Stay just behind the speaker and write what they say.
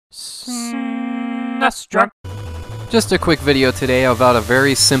SNESdrunk. Just a quick video today about a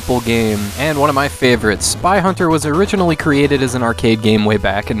very simple game, and one of my favorites. Spy Hunter was originally created as an arcade game way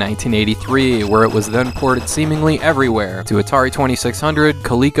back in 1983, where it was then ported seemingly everywhere, to Atari 2600,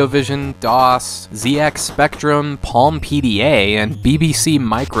 ColecoVision, DOS, ZX Spectrum, Palm PDA, and BBC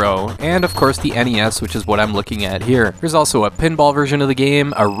Micro, and of course the NES, which is what I'm looking at here. There's also a pinball version of the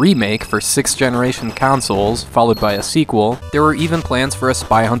game, a remake for 6th generation consoles, followed by a sequel. There were even plans for a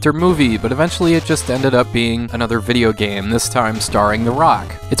Spy Hunter movie, but eventually it just ended up being another video game, this time starring The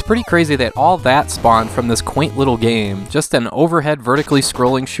Rock. It's pretty crazy that all that spawned from this quaint little game, just an overhead vertically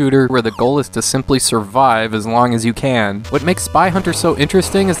scrolling shooter where the goal is to simply survive as long as you can. What makes Spy Hunter so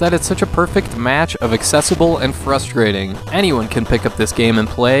interesting is that it's such a perfect match of accessible and frustrating. Anyone can pick up this game and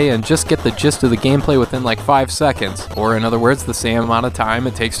play and just get the gist of the gameplay within like 5 seconds, or in other words, the same amount of time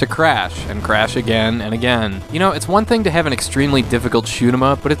it takes to crash, and crash again and again. You know, it's one thing to have an extremely difficult shoot 'em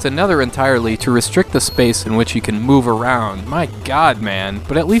up, but it's another entirely to restrict the space in which you can move around. My god, man.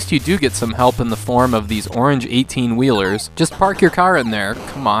 But at least you do get some help in the form of these orange 18-wheelers. Just park your car in there.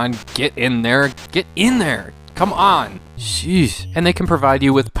 Come on, get in there. Get in there. Come on. Sheesh. And they can provide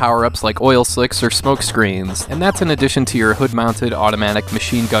you with power-ups like oil slicks or smoke screens, and that's in addition to your hood-mounted automatic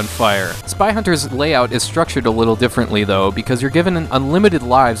machine gun fire. Spy Hunter's layout is structured a little differently though, because you're given unlimited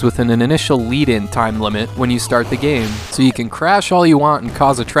lives within an initial lead-in time limit when you start the game, so you can crash all you want and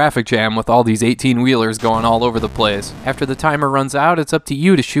cause a traffic jam with all these 18-wheelers going all over the place. After the timer runs out, it's up to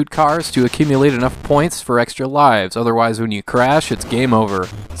you to shoot cars to accumulate enough points for extra lives, otherwise when you crash, it's game over.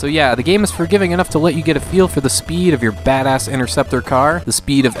 So yeah, the game is forgiving enough to let you get a feel for the speed of your badass interceptor car, the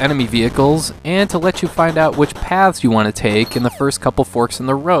speed of enemy vehicles, and to let you find out which paths you want to take in the first couple forks in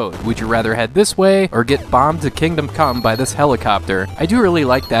the road. Would you rather head this way or get bombed to Kingdom Come by this helicopter? I do really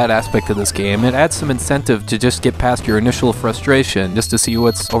like that aspect of this game. It adds some incentive to just get past your initial frustration, just to see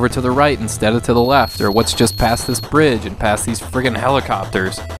what's over to the right instead of to the left, or what's just past this bridge and past these friggin'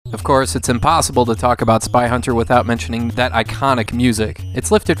 helicopters. Of course, it's impossible to talk about Spy Hunter without mentioning that iconic music. It's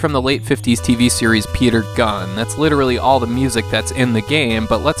lifted from the late 50s TV series Peter Gunn. That's literally all the music that's in the game,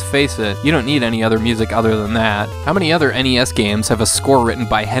 but let's face it, you don't need any other music other than that. How many other NES games have a score written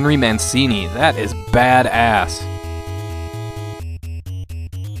by Henry Mancini? That is badass.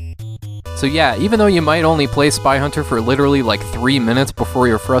 So yeah, even though you might only play Spy Hunter for literally like 3 minutes before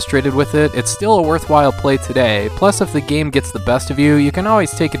you're frustrated with it, it's still a worthwhile play today. Plus, if the game gets the best of you, you can always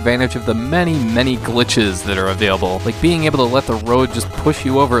take advantage of the many glitches that are available, like being able to let the road just push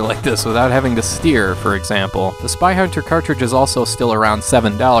you over like this without having to steer, for example. The Spy Hunter cartridge is also still around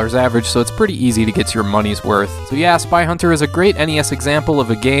 $7 average, so it's pretty easy to get your money's worth. So yeah, Spy Hunter is a great NES example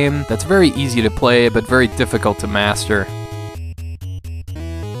of a game that's very easy to play, but very difficult to master.